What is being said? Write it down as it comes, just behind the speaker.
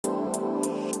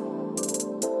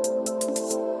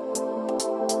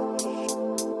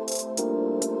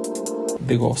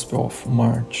the Gospel of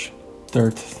March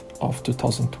 30th of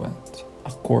 2020,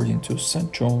 according to St.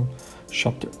 John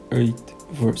chapter 8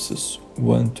 verses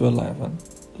 1 to 11,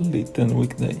 Lenten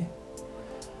weekday.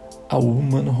 A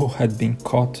woman who had been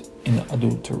caught in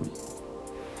adultery.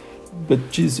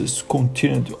 But Jesus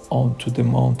continued on to the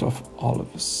Mount of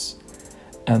Olives,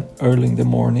 and early in the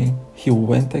morning he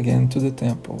went again to the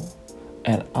temple,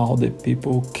 and all the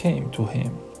people came to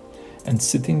him, and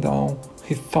sitting down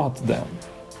he taught them.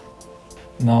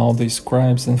 Now the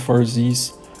scribes and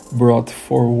Pharisees brought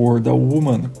forward a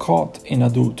woman caught in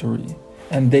adultery,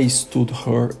 and they stood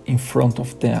her in front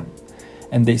of them,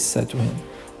 and they said to him,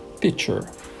 "Teacher,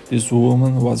 this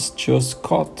woman was just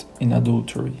caught in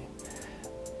adultery.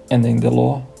 And in the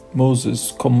law,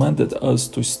 Moses commanded us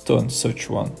to stone such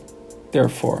one.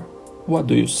 Therefore, what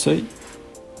do you say?"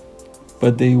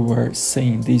 But they were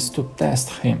saying this to test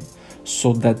him,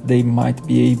 so that they might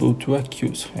be able to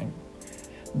accuse him.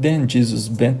 Then Jesus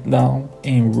bent down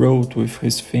and wrote with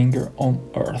his finger on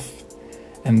earth.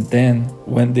 And then,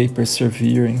 when they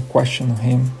persevered in questioning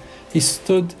him, he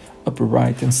stood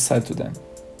upright and said to them,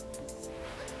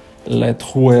 "Let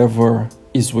whoever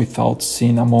is without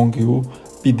sin among you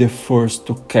be the first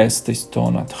to cast a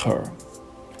stone at her."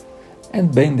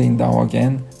 And bending down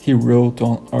again, he wrote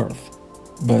on earth.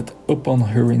 But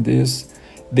upon hearing this,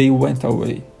 they went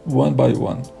away, one by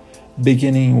one,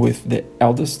 beginning with the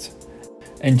eldest,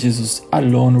 and Jesus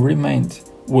alone remained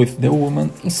with the woman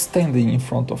standing in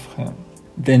front of him.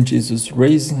 Then Jesus,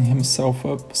 raising himself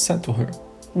up, said to her,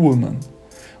 "Woman,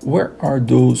 where are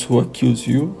those who accuse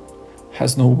you?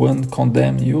 Has no one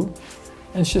condemned you?"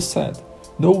 And she said,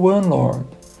 "No one, Lord."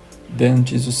 Then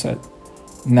Jesus said,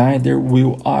 "Neither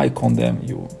will I condemn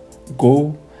you.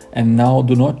 Go, and now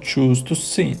do not choose to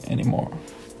sin anymore."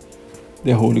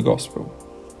 The Holy Gospel.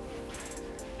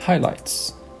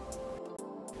 Highlights: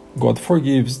 God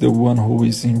forgives the one who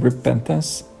is in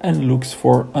repentance and looks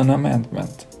for an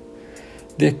amendment.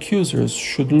 The accusers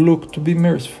should look to be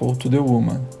merciful to the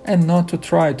woman and not to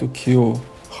try to kill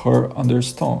her under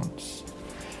stones.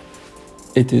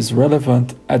 It is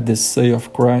relevant at the say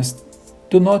of Christ,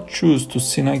 "Do not choose to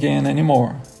sin again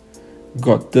anymore."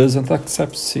 God doesn't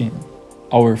accept sin.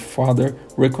 Our Father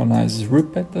recognizes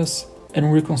repentance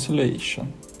and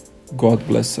reconciliation. God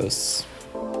bless us.